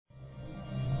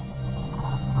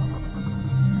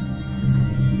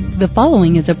The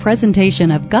following is a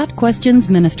presentation of Got Questions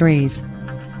Ministries.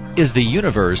 Is the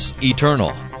universe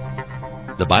eternal?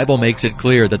 The Bible makes it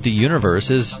clear that the universe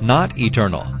is not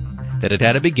eternal, that it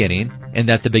had a beginning, and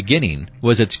that the beginning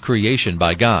was its creation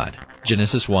by God.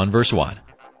 Genesis 1 verse 1.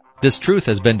 This truth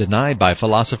has been denied by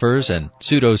philosophers and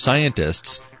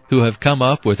pseudoscientists who have come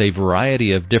up with a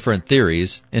variety of different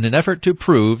theories in an effort to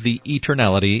prove the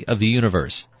eternality of the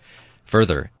universe.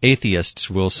 Further, atheists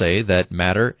will say that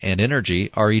matter and energy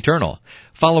are eternal,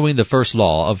 following the first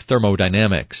law of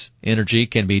thermodynamics. Energy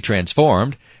can be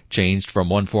transformed, changed from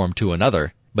one form to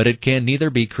another, but it can neither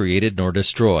be created nor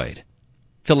destroyed.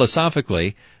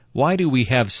 Philosophically, why do we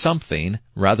have something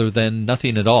rather than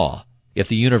nothing at all? If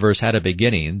the universe had a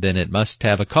beginning, then it must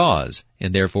have a cause,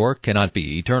 and therefore cannot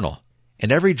be eternal.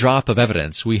 And every drop of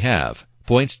evidence we have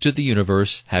points to the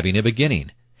universe having a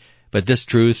beginning. But this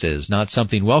truth is not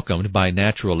something welcomed by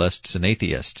naturalists and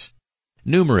atheists.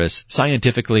 Numerous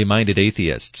scientifically minded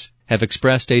atheists have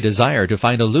expressed a desire to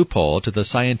find a loophole to the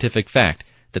scientific fact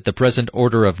that the present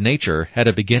order of nature had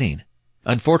a beginning.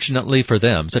 Unfortunately for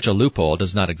them, such a loophole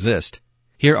does not exist.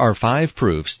 Here are 5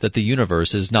 proofs that the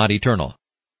universe is not eternal.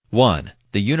 1.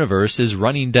 The universe is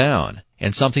running down,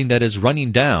 and something that is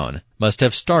running down must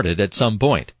have started at some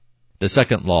point. The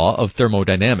second law of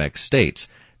thermodynamics states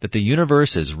that the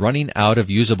universe is running out of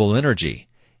usable energy,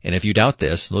 and if you doubt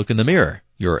this, look in the mirror.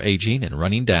 You're aging and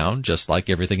running down just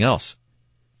like everything else.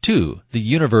 2. The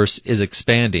universe is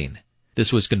expanding.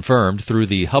 This was confirmed through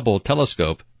the Hubble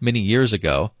telescope many years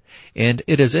ago, and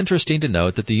it is interesting to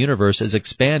note that the universe is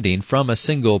expanding from a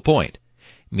single point,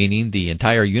 meaning the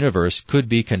entire universe could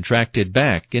be contracted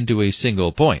back into a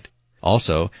single point.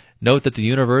 Also, note that the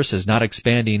universe is not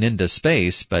expanding into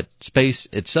space, but space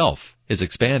itself is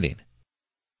expanding.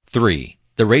 3.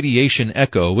 The radiation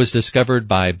echo was discovered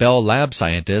by Bell Lab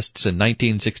scientists in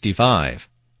 1965.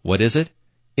 What is it?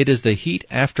 It is the heat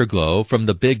afterglow from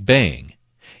the Big Bang.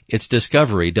 Its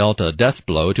discovery dealt a death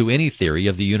blow to any theory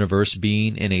of the universe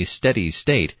being in a steady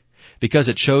state, because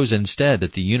it shows instead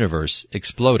that the universe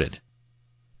exploded.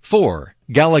 4.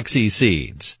 Galaxy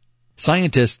seeds.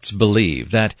 Scientists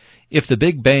believe that if the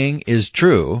Big Bang is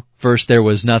true, first there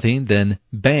was nothing, then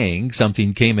bang,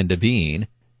 something came into being,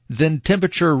 then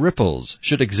temperature ripples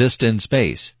should exist in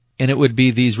space, and it would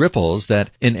be these ripples that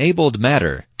enabled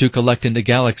matter to collect into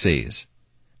galaxies.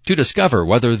 To discover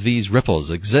whether these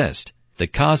ripples exist, the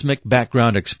Cosmic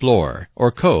Background Explorer,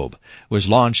 or COBE, was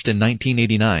launched in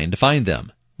 1989 to find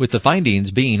them, with the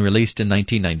findings being released in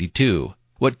 1992.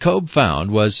 What COBE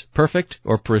found was perfect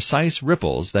or precise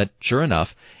ripples that, sure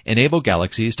enough, enable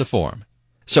galaxies to form.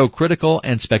 So critical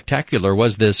and spectacular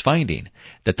was this finding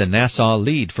that the NASA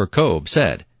lead for COBE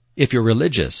said, "If you're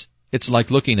religious, it's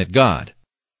like looking at God."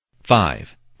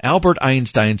 5. Albert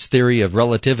Einstein's theory of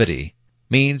relativity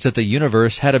means that the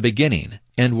universe had a beginning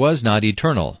and was not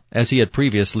eternal, as he had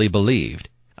previously believed.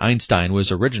 Einstein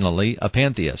was originally a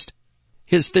pantheist.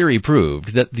 His theory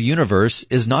proved that the universe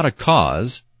is not a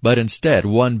cause, but instead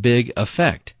one big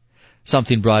effect,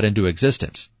 something brought into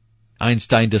existence.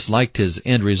 Einstein disliked his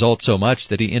end result so much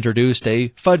that he introduced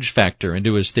a fudge factor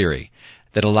into his theory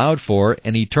that allowed for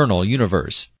an eternal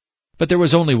universe. But there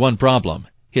was only one problem.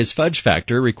 His fudge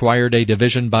factor required a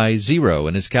division by 0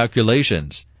 in his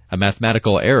calculations, a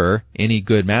mathematical error any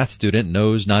good math student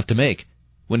knows not to make.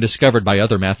 When discovered by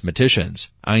other mathematicians,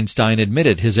 Einstein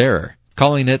admitted his error,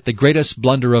 calling it the greatest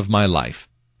blunder of my life.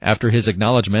 After his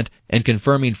acknowledgement and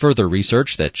confirming further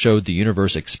research that showed the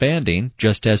universe expanding,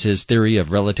 just as his theory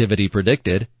of relativity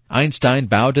predicted, Einstein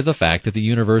bowed to the fact that the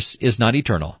universe is not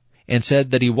eternal, and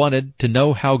said that he wanted to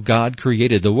know how God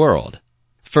created the world.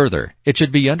 Further, it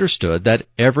should be understood that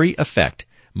every effect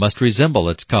must resemble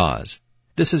its cause.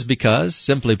 This is because,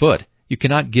 simply put, you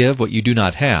cannot give what you do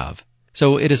not have.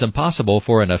 So it is impossible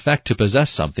for an effect to possess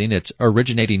something its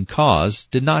originating cause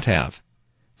did not have.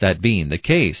 That being the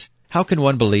case, how can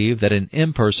one believe that an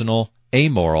impersonal,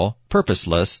 amoral,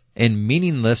 purposeless, and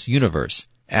meaningless universe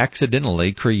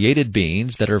accidentally created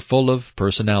beings that are full of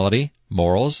personality,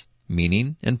 morals,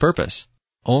 meaning, and purpose?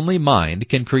 Only mind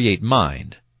can create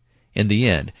mind. In the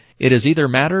end, it is either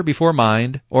matter before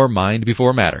mind or mind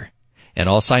before matter, and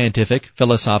all scientific,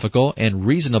 philosophical, and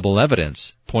reasonable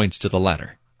evidence points to the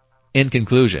latter. In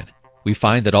conclusion, we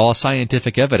find that all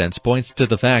scientific evidence points to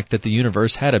the fact that the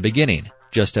universe had a beginning,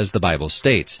 just as the Bible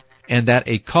states, and that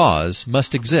a cause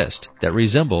must exist that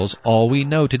resembles all we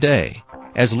know today.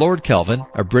 As Lord Kelvin,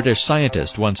 a British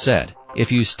scientist, once said, "If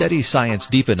you study science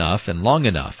deep enough and long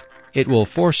enough, it will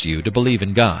force you to believe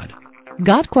in God."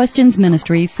 Got Questions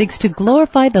Ministry seeks to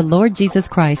glorify the Lord Jesus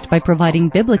Christ by providing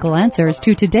biblical answers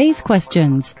to today's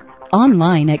questions.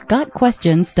 Online at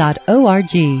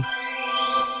GotQuestions.org.